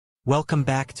Welcome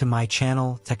back to my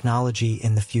channel, Technology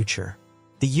in the Future.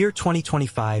 The year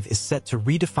 2025 is set to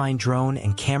redefine drone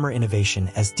and camera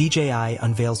innovation as DJI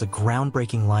unveils a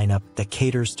groundbreaking lineup that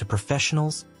caters to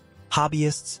professionals,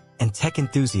 hobbyists, and tech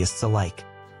enthusiasts alike.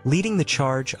 Leading the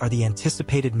charge are the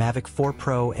anticipated Mavic 4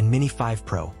 Pro and Mini 5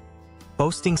 Pro,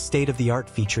 boasting state-of-the-art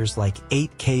features like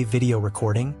 8K video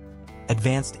recording,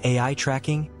 advanced AI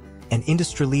tracking, and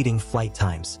industry-leading flight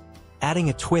times.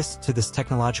 Adding a twist to this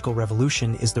technological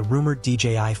revolution is the rumored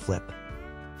DJI Flip,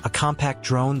 a compact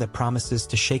drone that promises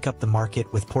to shake up the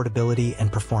market with portability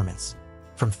and performance.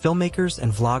 From filmmakers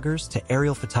and vloggers to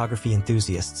aerial photography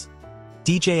enthusiasts,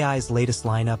 DJI's latest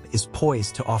lineup is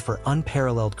poised to offer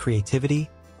unparalleled creativity,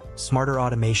 smarter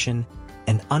automation,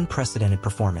 and unprecedented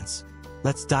performance.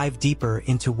 Let's dive deeper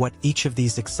into what each of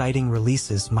these exciting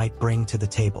releases might bring to the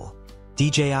table.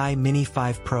 DJI Mini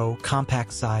 5 Pro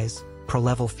compact size,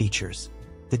 pro-level features.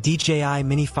 The DJI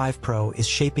Mini 5 Pro is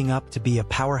shaping up to be a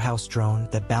powerhouse drone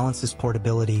that balances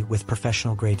portability with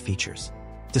professional-grade features.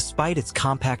 Despite its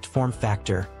compact form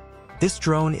factor, this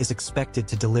drone is expected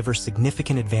to deliver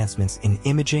significant advancements in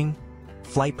imaging,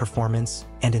 flight performance,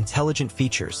 and intelligent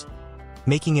features,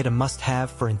 making it a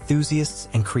must-have for enthusiasts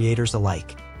and creators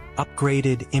alike.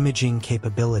 Upgraded imaging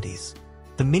capabilities.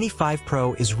 The Mini 5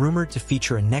 Pro is rumored to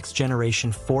feature a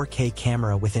next-generation 4K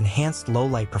camera with enhanced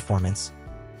low-light performance,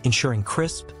 ensuring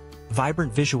crisp,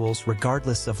 vibrant visuals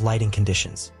regardless of lighting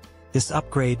conditions. This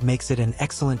upgrade makes it an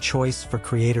excellent choice for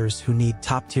creators who need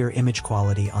top-tier image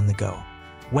quality on the go.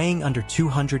 Weighing under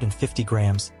 250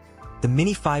 grams, the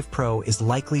Mini 5 Pro is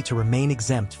likely to remain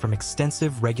exempt from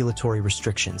extensive regulatory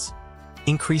restrictions,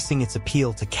 increasing its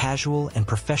appeal to casual and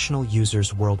professional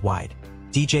users worldwide.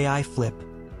 DJI Flip,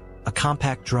 a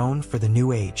compact drone for the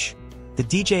new age. The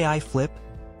DJI Flip,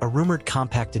 a rumored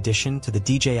compact addition to the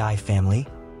DJI family,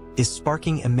 is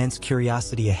sparking immense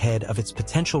curiosity ahead of its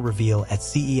potential reveal at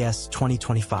CES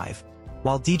 2025.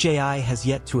 While DJI has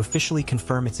yet to officially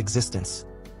confirm its existence,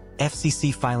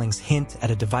 FCC filings hint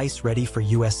at a device ready for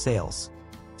US sales,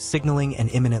 signaling an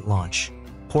imminent launch.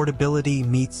 Portability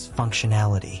meets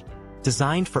functionality.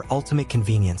 Designed for ultimate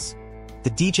convenience, the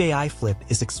DJI Flip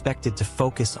is expected to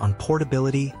focus on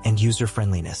portability and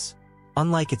user-friendliness.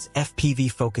 Unlike its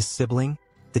FPV-focused sibling,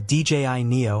 the DJI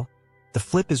Neo, the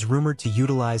Flip is rumored to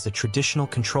utilize a traditional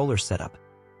controller setup,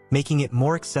 making it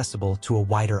more accessible to a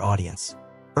wider audience.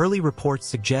 Early reports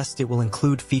suggest it will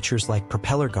include features like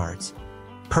propeller guards,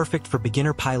 perfect for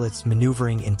beginner pilots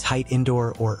maneuvering in tight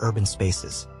indoor or urban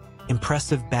spaces.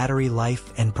 Impressive battery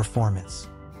life and performance.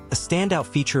 A standout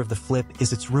feature of the Flip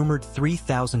is its rumored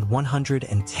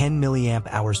 3,110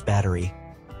 mAh battery,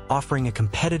 offering a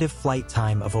competitive flight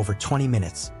time of over 20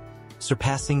 minutes,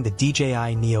 surpassing the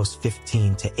DJI Neo's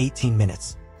 15 to 18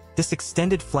 minutes. This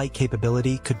extended flight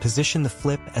capability could position the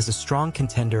Flip as a strong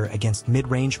contender against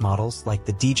mid-range models like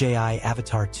the DJI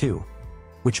Avatar 2,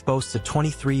 which boasts a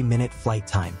 23-minute flight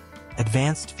time.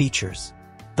 Advanced features.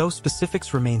 Though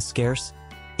specifics remain scarce,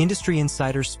 industry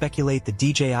insiders speculate the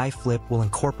DJI Flip will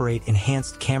incorporate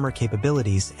enhanced camera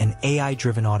capabilities and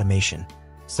AI-driven automation,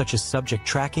 such as subject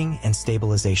tracking and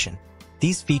stabilization.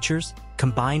 These features,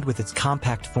 combined with its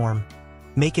compact form,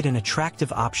 make it an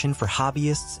attractive option for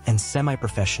hobbyists and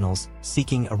semi-professionals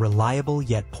seeking a reliable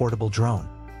yet portable drone.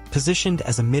 Positioned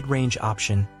as a mid-range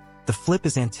option, the Flip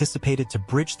is anticipated to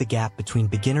bridge the gap between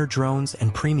beginner drones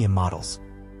and premium models,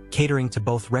 catering to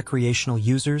both recreational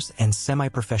users and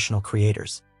semi-professional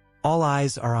creators. All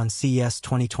eyes are on CES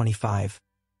 2025,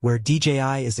 where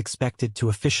DJI is expected to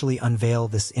officially unveil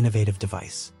this innovative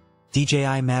device.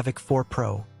 DJI Mavic 4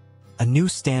 Pro, a new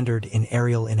standard in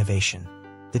aerial innovation.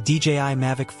 The DJI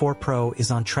Mavic 4 Pro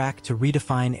is on track to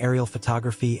redefine aerial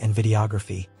photography and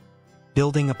videography,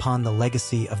 building upon the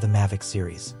legacy of the Mavic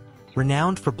series.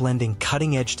 Renowned for blending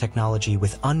cutting-edge technology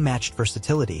with unmatched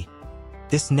versatility,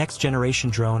 this next-generation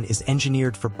drone is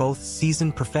engineered for both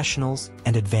seasoned professionals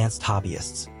and advanced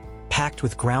hobbyists. Packed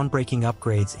with groundbreaking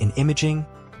upgrades in imaging,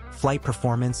 flight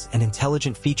performance, and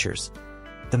intelligent features,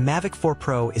 the Mavic 4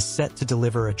 Pro is set to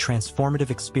deliver a transformative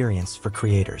experience for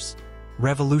creators.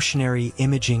 Revolutionary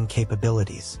imaging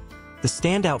capabilities. The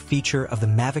standout feature of the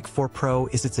Mavic 4 Pro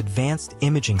is its advanced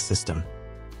imaging system,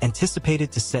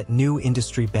 anticipated to set new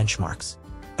industry benchmarks.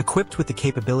 Equipped with the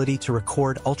capability to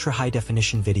record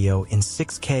ultra-high-definition video in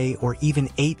 6K or even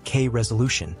 8K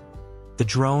resolution, the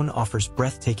drone offers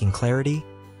breathtaking clarity,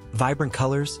 vibrant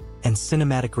colors, and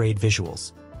cinematic-grade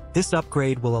visuals. This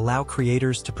upgrade will allow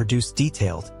creators to produce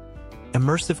detailed,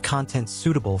 immersive content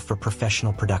suitable for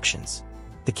professional productions.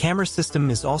 The camera system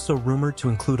is also rumored to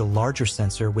include a larger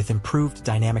sensor with improved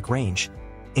dynamic range,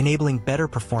 enabling better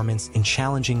performance in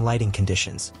challenging lighting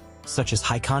conditions. such as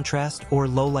high contrast or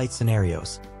low light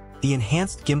scenarios. The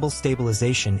enhanced gimbal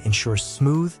stabilization ensures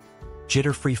smooth,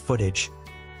 jitter-free footage,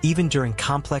 even during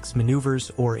complex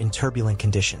maneuvers or in turbulent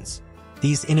conditions.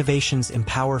 These innovations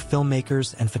empower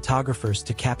filmmakers and photographers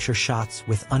to capture shots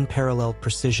with unparalleled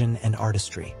precision and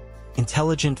artistry.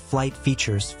 Intelligent flight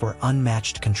features for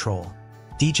unmatched control.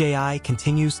 DJI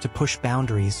continues to push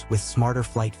boundaries with smarter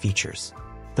flight features.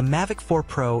 The Mavic 4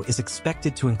 Pro is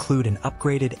expected to include an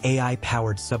upgraded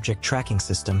AI-powered subject tracking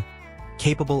system,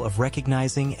 capable of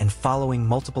recognizing and following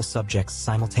multiple subjects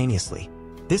simultaneously.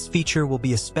 This feature will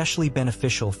be especially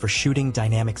beneficial for shooting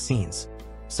dynamic scenes,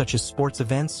 such as sports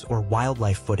events or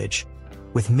wildlife footage,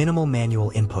 with minimal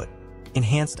manual input.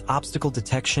 Enhanced obstacle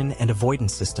detection and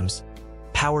avoidance systems,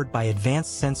 powered by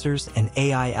advanced sensors and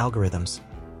AI algorithms,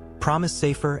 promise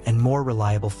safer and more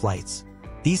reliable flights.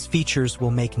 These features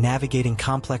will make navigating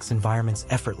complex environments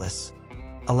effortless,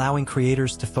 allowing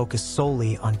creators to focus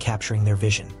solely on capturing their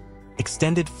vision.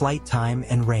 Extended flight time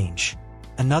and range.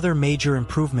 Another major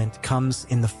improvement comes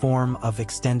in the form of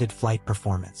extended flight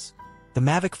performance. The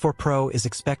Mavic 4 Pro is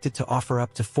expected to offer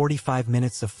up to 45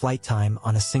 minutes of flight time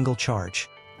on a single charge,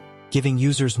 giving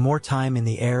users more time in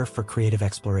the air for creative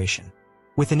exploration.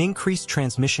 With an increased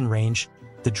transmission range,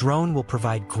 the drone will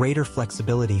provide greater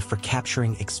flexibility for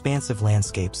capturing expansive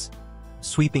landscapes,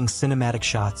 sweeping cinematic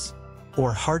shots,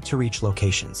 or hard-to-reach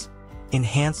locations.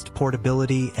 Enhanced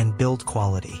portability and build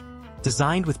quality.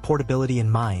 Designed with portability in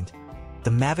mind,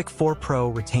 the Mavic 4 Pro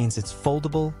retains its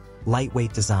foldable,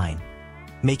 lightweight design,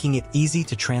 making it easy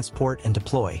to transport and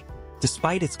deploy.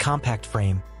 Despite its compact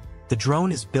frame, the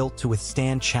drone is built to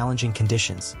withstand challenging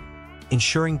conditions,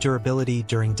 ensuring durability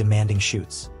during demanding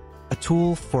shoots. A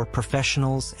tool for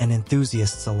professionals and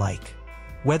enthusiasts alike.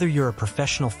 Whether you're a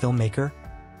professional filmmaker,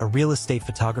 a real estate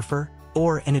photographer,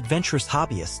 or an adventurous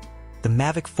hobbyist, the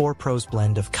Mavic 4 Pro's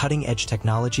blend of cutting-edge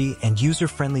technology and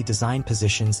user-friendly design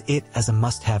positions it as a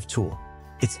must-have tool.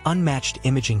 Its unmatched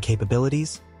imaging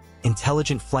capabilities,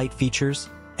 intelligent flight features,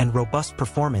 and robust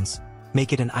performance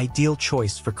make it an ideal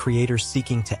choice for creators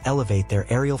seeking to elevate their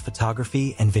aerial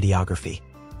photography and videography.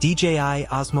 DJI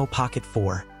Osmo Pocket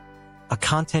 4, a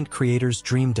content creator's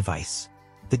dream device.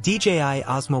 The DJI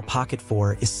Osmo Pocket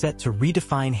 4 is set to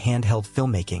redefine handheld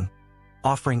filmmaking,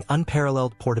 offering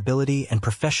unparalleled portability and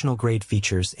professional-grade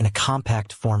features in a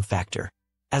compact form factor.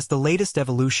 As the latest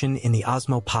evolution in the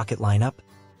Osmo Pocket lineup,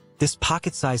 this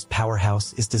pocket-sized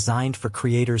powerhouse is designed for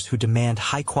creators who demand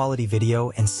high-quality video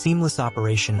and seamless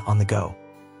operation on the go.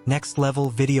 Next-level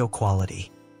video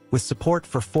quality. With support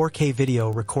for 4K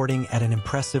video recording at an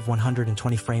impressive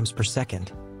 120 frames per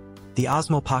second, the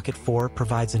Osmo Pocket 4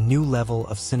 provides a new level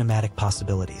of cinematic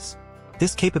possibilities.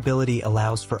 This capability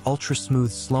allows for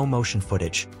ultra-smooth slow-motion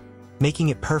footage, making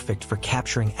it perfect for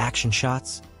capturing action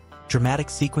shots, dramatic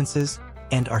sequences,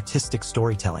 and artistic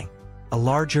storytelling. A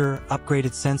larger,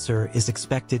 upgraded sensor is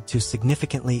expected to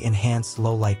significantly enhance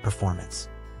low-light performance.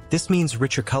 This means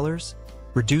richer colors,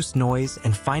 reduced noise,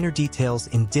 and finer details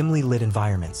in dimly lit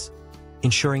environments,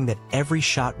 ensuring that every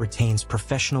shot retains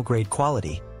professional-grade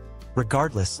quality,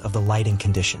 regardless of the lighting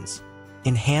conditions.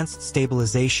 Enhanced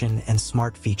stabilization and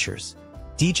smart features.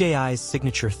 DJI's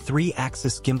signature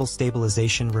 3-axis gimbal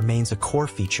stabilization remains a core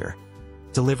feature,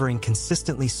 delivering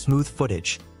consistently smooth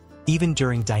footage, even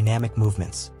during dynamic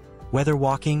movements. Whether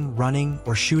walking, running,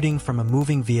 or shooting from a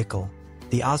moving vehicle,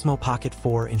 the Osmo Pocket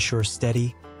 4 ensures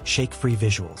steady, shake-free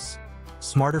visuals.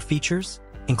 Smarter features,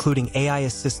 including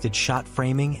AI-assisted shot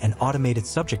framing and automated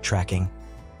subject tracking,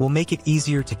 will make it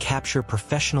easier to capture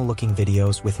professional-looking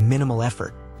videos with minimal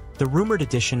effort. The rumored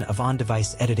addition of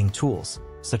on-device editing tools,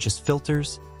 such as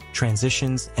filters,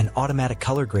 transitions, and automatic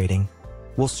color grading,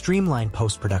 will streamline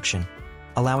post-production,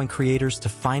 allowing creators to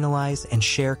finalize and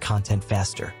share content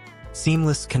faster.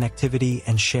 Seamless connectivity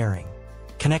and sharing.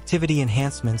 Connectivity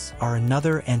enhancements are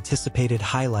another anticipated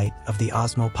highlight of the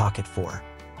Osmo Pocket 4.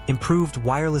 Improved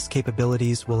wireless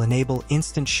capabilities will enable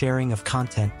instant sharing of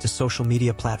content to social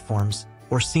media platforms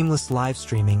or seamless live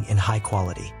streaming in high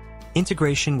quality.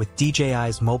 Integration with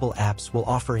DJI's mobile apps will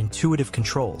offer intuitive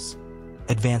controls,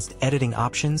 advanced editing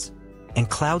options, and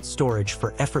cloud storage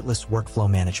for effortless workflow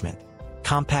management.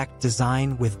 Compact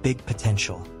design with big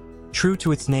potential. True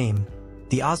to its name,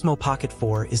 the Osmo Pocket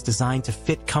 4 is designed to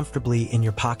fit comfortably in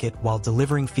your pocket while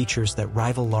delivering features that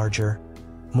rival larger,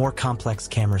 more complex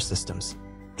camera systems.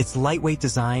 Its lightweight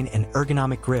design and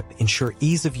ergonomic grip ensure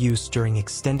ease of use during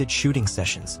extended shooting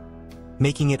sessions,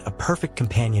 making it a perfect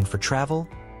companion for travel,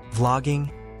 vlogging,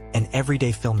 and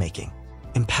everyday filmmaking,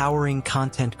 empowering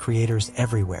content creators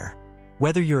everywhere.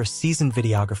 Whether you're a seasoned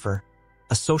videographer,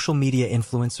 a social media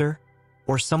influencer,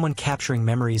 or someone capturing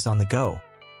memories on the go,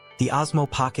 The Osmo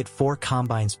Pocket 4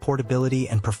 combines portability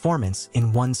and performance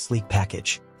in one sleek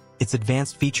package. Its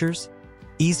advanced features,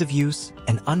 ease of use,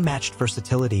 and unmatched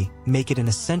versatility make it an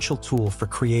essential tool for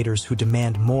creators who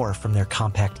demand more from their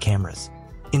compact cameras.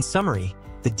 In summary,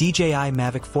 the DJI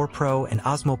Mavic 4 Pro and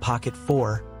Osmo Pocket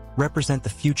 4 represent the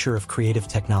future of creative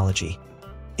technology,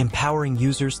 empowering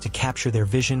users to capture their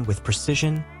vision with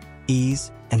precision,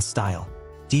 ease, and style.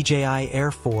 DJI Air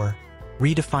 4,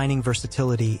 redefining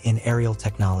versatility in aerial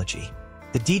technology.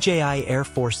 The DJI Air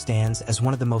 4 stands as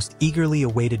one of the most eagerly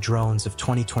awaited drones of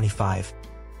 2025,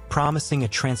 promising a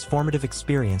transformative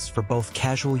experience for both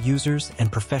casual users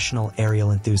and professional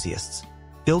aerial enthusiasts.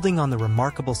 Building on the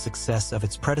remarkable success of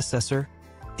its predecessor,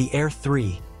 the Air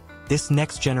 3, this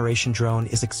next-generation drone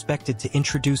is expected to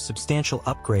introduce substantial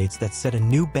upgrades that set a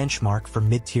new benchmark for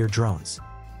mid-tier drones.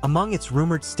 Among its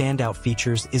rumored standout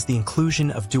features is the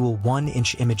inclusion of dual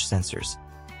 1-inch image sensors,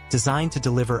 designed to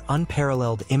deliver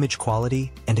unparalleled image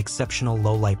quality and exceptional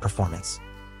low-light performance.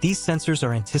 These sensors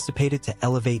are anticipated to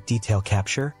elevate detail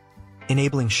capture,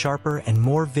 enabling sharper and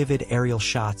more vivid aerial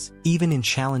shots even in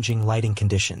challenging lighting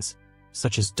conditions,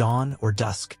 such as dawn or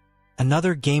dusk.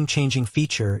 Another game-changing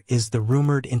feature is the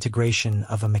rumored integration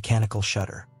of a mechanical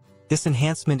shutter. This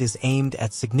enhancement is aimed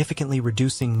at significantly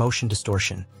reducing motion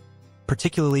distortion,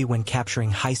 particularly when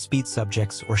capturing high-speed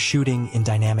subjects or shooting in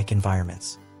dynamic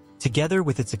environments. Together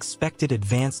with its expected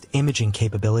advanced imaging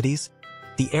capabilities,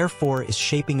 the Air 4 is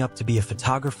shaping up to be a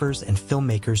photographer's and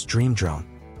filmmaker's dream drone.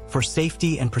 For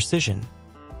safety and precision,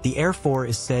 the Air 4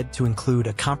 is said to include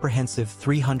a comprehensive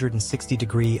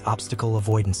 360-degree obstacle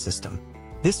avoidance system.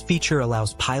 This feature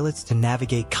allows pilots to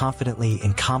navigate confidently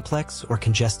in complex or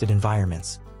congested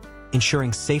environments,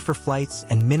 ensuring safer flights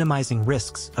and minimizing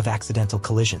risks of accidental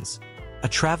collisions. A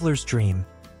traveler's dream,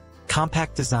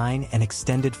 compact design and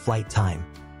extended flight time.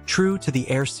 True to the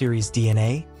Air series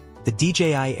DNA, the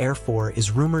DJI Air 4 is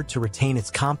rumored to retain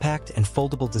its compact and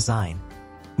foldable design,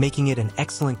 making it an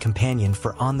excellent companion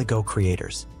for on-the-go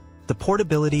creators. The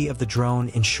portability of the drone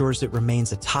ensures it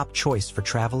remains a top choice for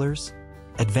travelers,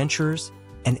 adventurers,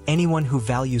 and anyone who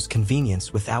values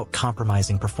convenience without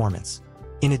compromising performance.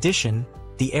 In addition,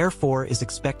 the Air 4 is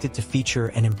expected to feature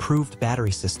an improved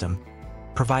battery system,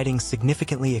 providing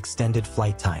significantly extended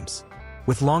flight times.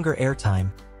 With longer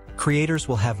airtime, creators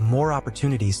will have more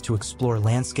opportunities to explore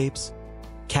landscapes,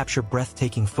 capture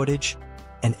breathtaking footage,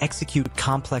 and execute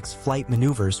complex flight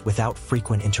maneuvers without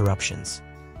frequent interruptions.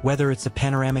 Whether it's a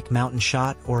panoramic mountain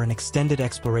shot or an extended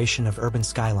exploration of urban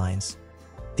skylines,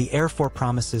 the Air 4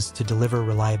 promises to deliver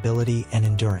reliability and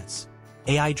endurance.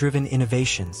 AI-driven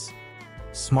innovations,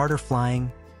 smarter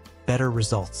flying, better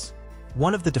results.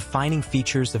 One of the defining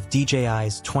features of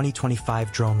DJI's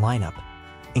 2025 drone lineup,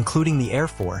 including the Air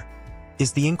 4,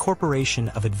 is the incorporation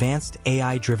of advanced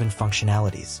AI-driven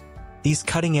functionalities. These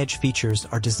cutting-edge features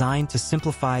are designed to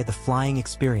simplify the flying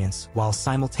experience while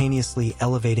simultaneously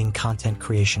elevating content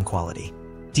creation quality.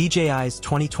 DJI's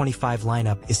 2025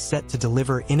 lineup is set to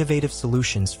deliver innovative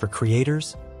solutions for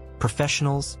creators,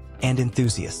 professionals, and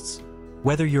enthusiasts.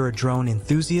 Whether you're a drone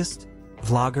enthusiast,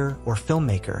 vlogger, or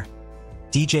filmmaker,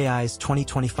 DJI's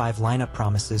 2025 lineup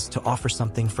promises to offer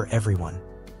something for everyone.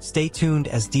 Stay tuned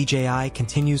as DJI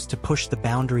continues to push the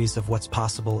boundaries of what's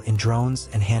possible in drones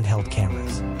and handheld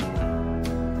cameras.